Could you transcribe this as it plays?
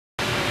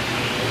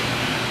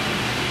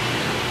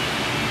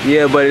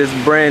Yeah, but it's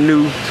brand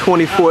new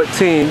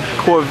 2014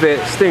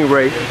 Corvette Sting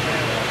Ray.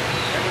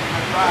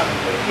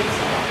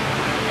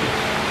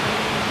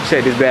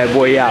 Check this bad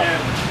boy out.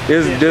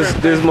 This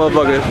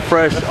motherfucker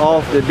fresh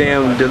off the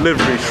damn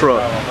delivery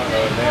truck.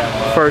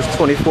 First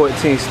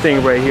 2014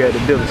 Sting Ray here at the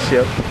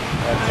dealership.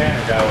 That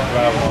Tanner guy was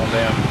driving on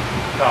them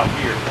top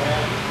here.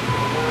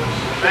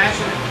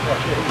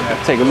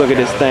 Take a look at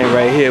this thing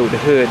right here with the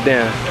hood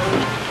down.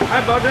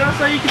 Hey, bro, did I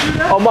say you could do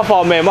that? Oh, my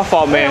fault, man. My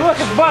fault, man. Hey, look,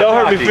 it's butt Don't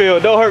hurt me, hockey. Phil.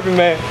 Don't hurt me,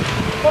 man.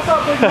 What's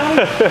up, big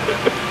money?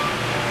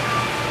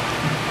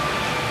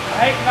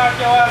 I hate to knock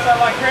your ass out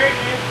like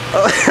crazy.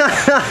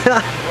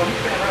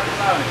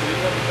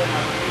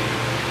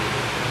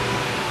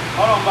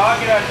 Hold on, Bob. I'll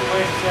get out your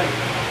way in a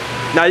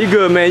second. Nah, you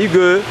good, man. You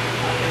good.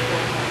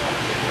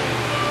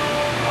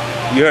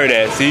 You heard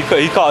that. See,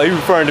 he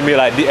referring to me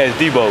like as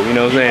Debo, you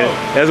know what I'm saying?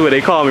 That's what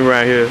they call me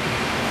around here.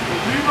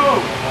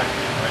 Debo.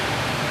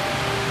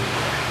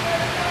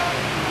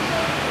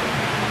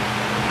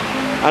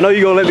 I know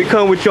you gonna let me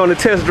come with you on the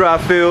test drive,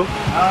 Phil. I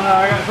don't know,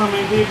 I got so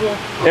many people.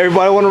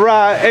 Everybody wanna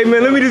ride? Hey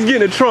man, let me just get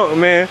in the trunk,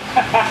 man.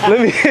 Let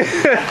me.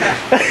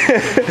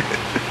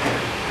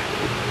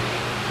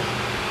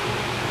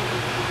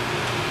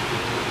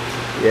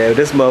 Yeah,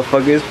 this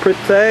motherfucker is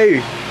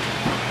pretty.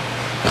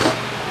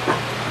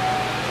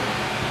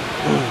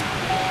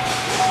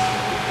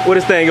 What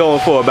this thing going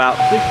for? About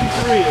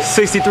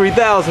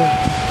 63,000. Yep.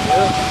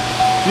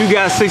 You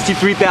got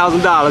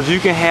 $63,000. You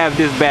can have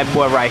this bad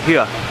boy right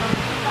here.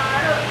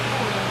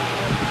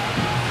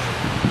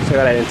 Check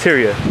out that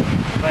interior.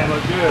 They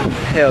look good.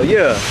 Hell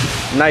yeah.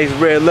 Nice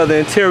red leather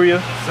interior.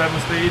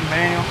 7-speed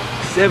manual.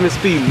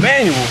 7-speed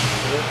manual.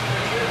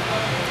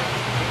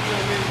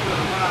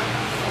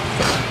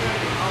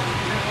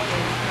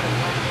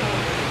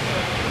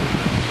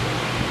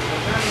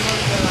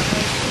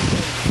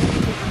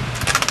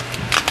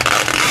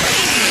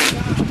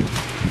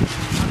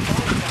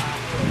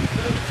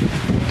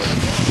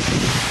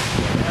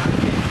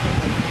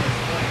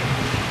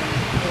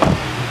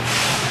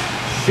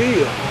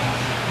 Shield.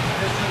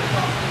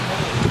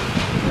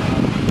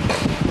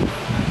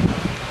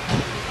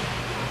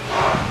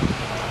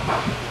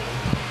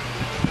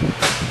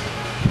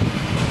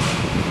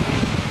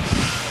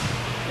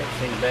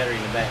 Battery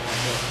in the back.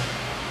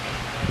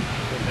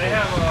 They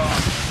have a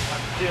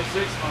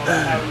GS6 model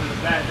that have it in the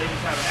back. They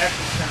just have an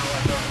extra channel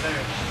like over there.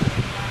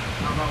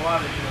 I don't know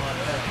why they do it like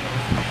that.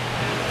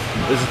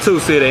 It's a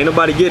two-seater. Ain't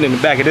nobody getting in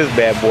the back of this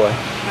bad boy.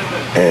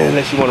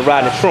 Unless you want to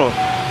ride in the trunk.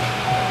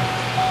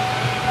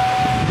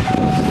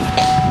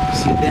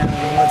 Sit down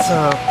one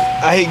time.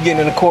 I hate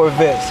getting in the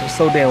Corvette, so it's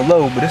so damn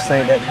low, but this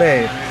ain't that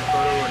bad.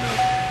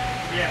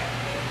 Yeah.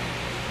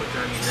 What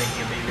time do you think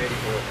you'll be ready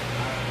for it?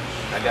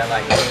 I got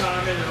like What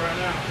time is it right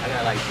now? I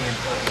got like 10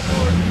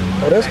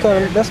 fucking Oh,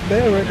 that's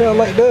bad right there. I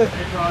like that. It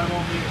probably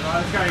won't be.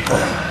 I just gotta get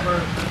that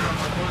first from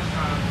like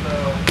lunchtime, so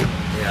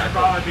Yeah, it'll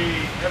probably be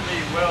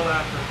well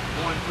after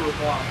 1, 2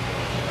 o'clock.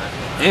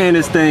 And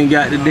this thing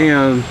got the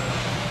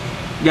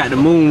the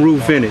moon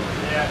roof in it.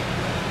 Yeah.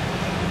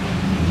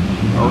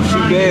 Oh, she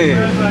Trying to bad. get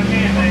as best as I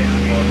can,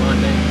 Dave. on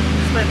Monday.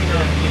 Just let me know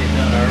if you get it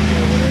done early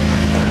or whatever.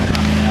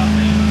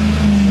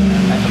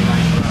 That's a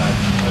nice ride.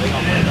 Are they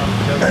gonna put it on the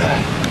show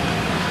side?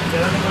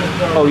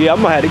 Oh yeah,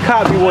 I'm gonna have to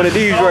copy one of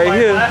these right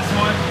here. Last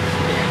one.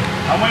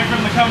 I'm waiting for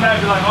them to come back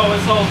and be like, oh,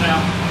 it's sold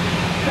now.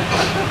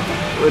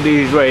 What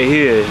these right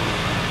here?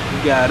 We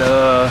got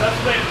That's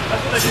what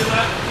they did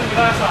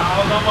last time.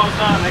 I was almost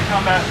done. They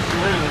come back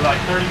literally like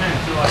 30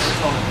 minutes. They're like, it's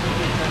sold.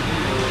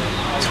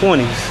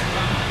 20s.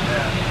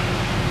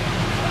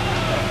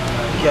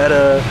 We got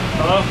a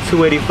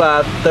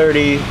 285,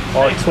 30,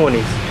 or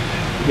 20s.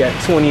 We got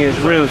 20-inch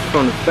rims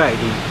from the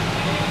factory.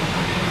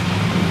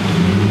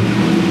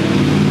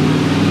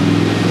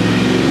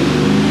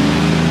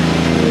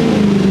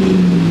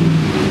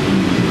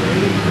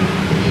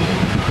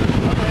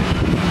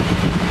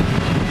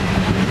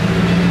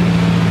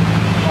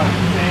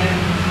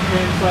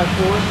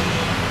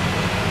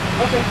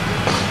 Okay.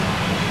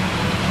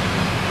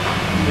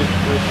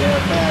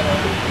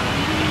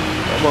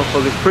 That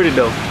motherfucker's pretty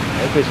though.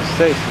 That bitch is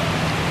sexy.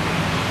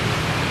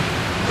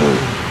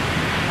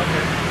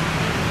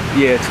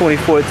 Yeah,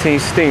 2014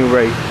 Sting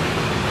Ray.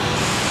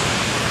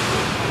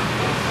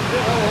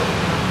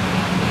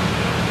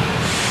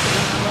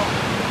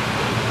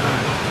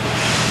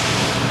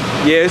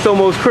 Yeah, it's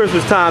almost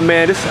Christmas time,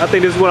 man. I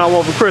think this is what I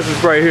want for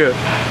Christmas right here.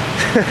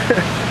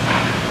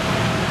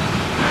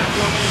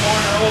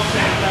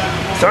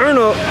 Turn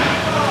up.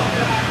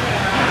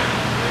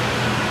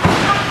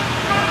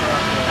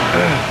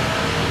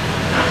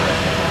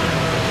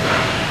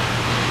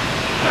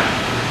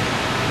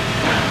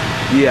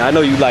 Yeah, I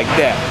know you like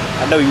that.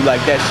 I know you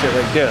like that shit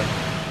right there.